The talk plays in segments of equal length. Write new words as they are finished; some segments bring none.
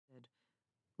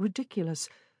Ridiculous,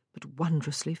 but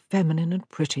wondrously feminine and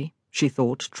pretty, she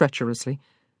thought treacherously.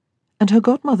 And her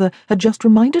godmother had just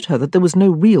reminded her that there was no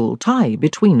real tie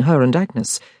between her and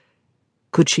Agnes.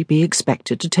 Could she be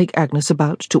expected to take Agnes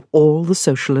about to all the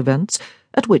social events,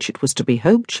 at which it was to be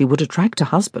hoped she would attract a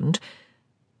husband?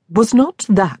 Was not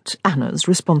that Anna's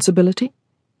responsibility?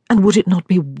 And would it not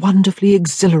be wonderfully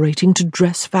exhilarating to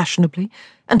dress fashionably,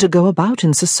 and to go about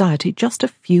in society just a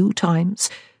few times,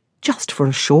 just for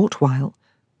a short while?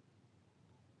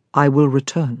 I will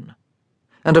return,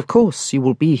 and of course you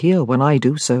will be here when I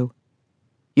do so.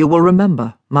 You will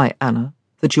remember, my Anna,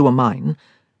 that you are mine,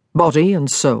 body and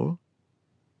soul.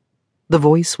 The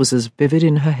voice was as vivid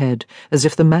in her head as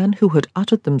if the man who had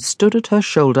uttered them stood at her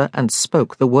shoulder and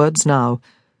spoke the words now.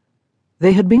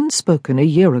 They had been spoken a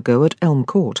year ago at Elm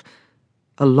Court,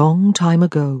 a long time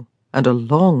ago and a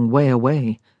long way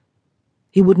away.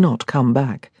 He would not come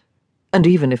back, and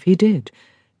even if he did,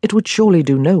 it would surely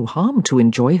do no harm to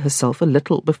enjoy herself a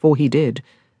little before he did.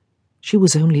 She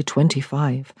was only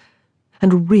 25,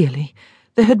 and really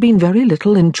there had been very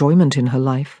little enjoyment in her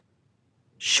life.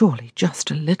 Surely just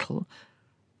a little.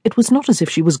 It was not as if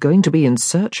she was going to be in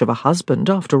search of a husband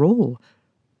after all.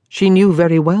 She knew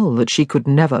very well that she could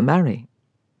never marry.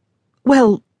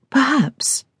 "Well,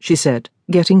 perhaps," she said,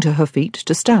 getting to her feet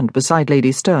to stand beside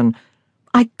Lady Stern,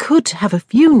 "I could have a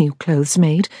few new clothes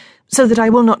made, so that I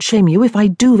will not shame you if I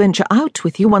do venture out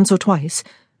with you once or twice."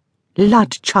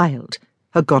 "Lud, child,"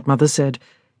 her godmother said,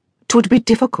 "'twould be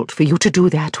difficult for you to do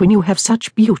that when you have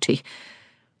such beauty.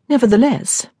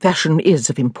 Nevertheless, fashion is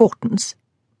of importance.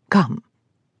 Come."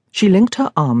 She linked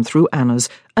her arm through Anna's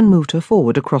and moved her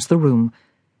forward across the room.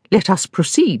 "Let us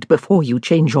proceed before you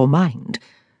change your mind."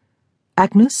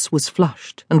 Agnes was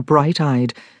flushed and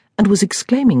bright-eyed, and was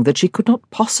exclaiming that she could not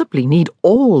possibly need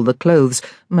all the clothes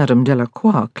Madame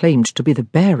Delacroix claimed to be the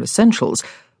bare essentials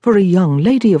for a young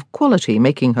lady of quality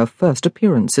making her first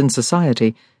appearance in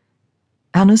society.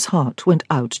 Anna's heart went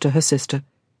out to her sister.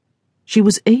 She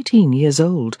was 18 years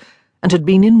old, and had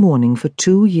been in mourning for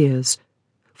 2 years,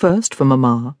 first for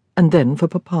Mamma and then for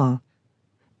Papa.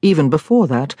 Even before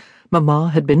that, Mamma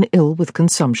had been ill with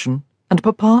consumption, and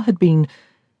Papa had been,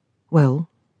 well,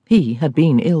 he had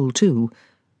been ill too,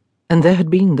 and there had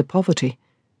been the poverty.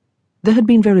 There had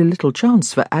been very little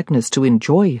chance for Agnes to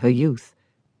enjoy her youth.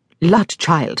 "Lud,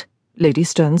 child," Lady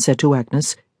Stern said to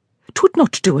Agnes, "'twould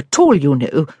not do at all, you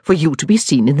know, for you to be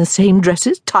seen in the same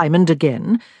dresses time and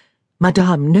again.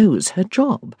 Madame knows her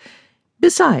job.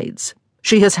 Besides,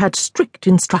 she has had strict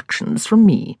instructions from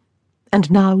me.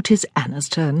 And now 'tis Anna's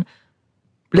turn."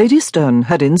 Lady Stern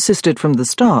had insisted from the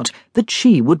start that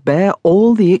she would bear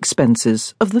all the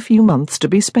expenses of the few months to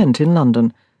be spent in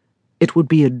London. It would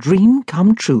be a dream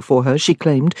come true for her, she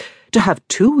claimed, to have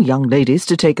 2 young ladies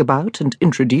to take about and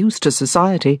introduce to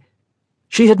society.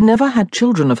 She had never had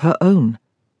children of her own.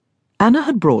 Anna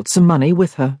had brought some money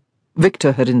with her.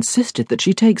 Victor had insisted that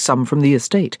she take some from the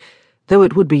estate, though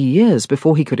it would be years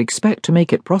before he could expect to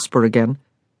make it prosper again.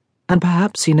 And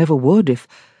perhaps he never would if...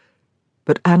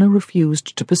 But Anna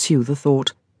refused to pursue the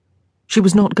thought. She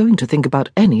was not going to think about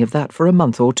any of that for a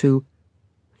month or 2.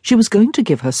 She was going to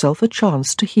give herself a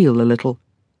chance to heal a little.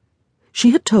 She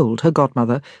had told her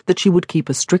godmother that she would keep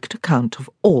a strict account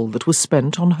of all that was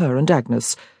spent on her and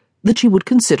Agnes, that she would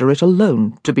consider it a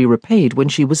loan to be repaid when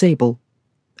she was able.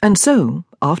 And so,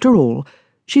 after all,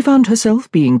 she found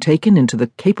herself being taken into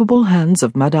the capable hands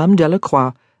of Madame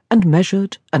Delacroix, and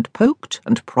measured and poked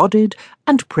and prodded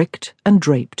and pricked and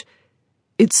draped.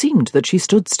 It seemed that she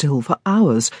stood still for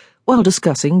hours while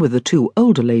discussing with the 2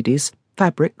 older ladies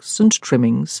fabrics and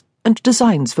trimmings and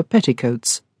designs for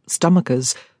petticoats,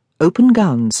 stomachers, open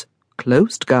gowns,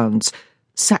 closed gowns,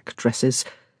 sack dresses.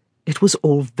 It was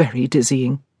all very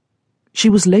dizzying. She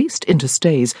was laced into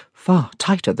stays far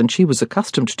tighter than she was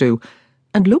accustomed to,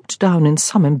 and looked down in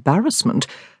some embarrassment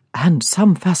and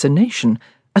some fascination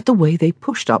at the way they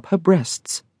pushed up her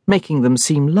breasts, making them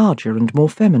seem larger and more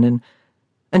feminine.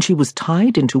 And she was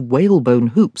tied into whalebone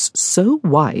hoops so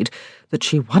wide that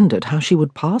she wondered how she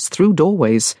would pass through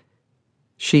doorways.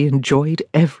 She enjoyed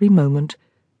every moment.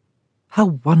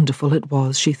 How wonderful it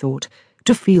was, she thought,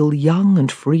 to feel young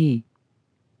and free.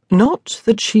 Not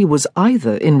that she was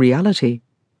either in reality.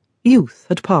 Youth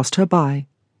had passed her by,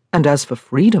 and as for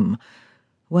freedom,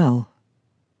 well,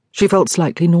 she felt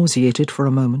slightly nauseated for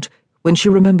a moment when she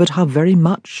remembered how very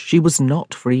much she was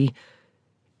not free.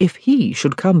 If he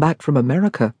should come back from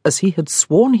America, as he had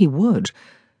sworn he would.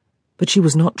 But she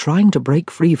was not trying to break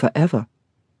free forever,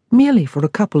 merely for a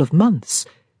couple of months.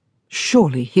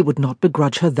 Surely he would not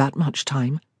begrudge her that much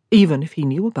time, even if he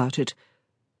knew about it.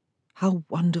 How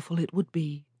wonderful it would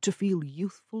be to feel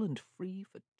youthful and free for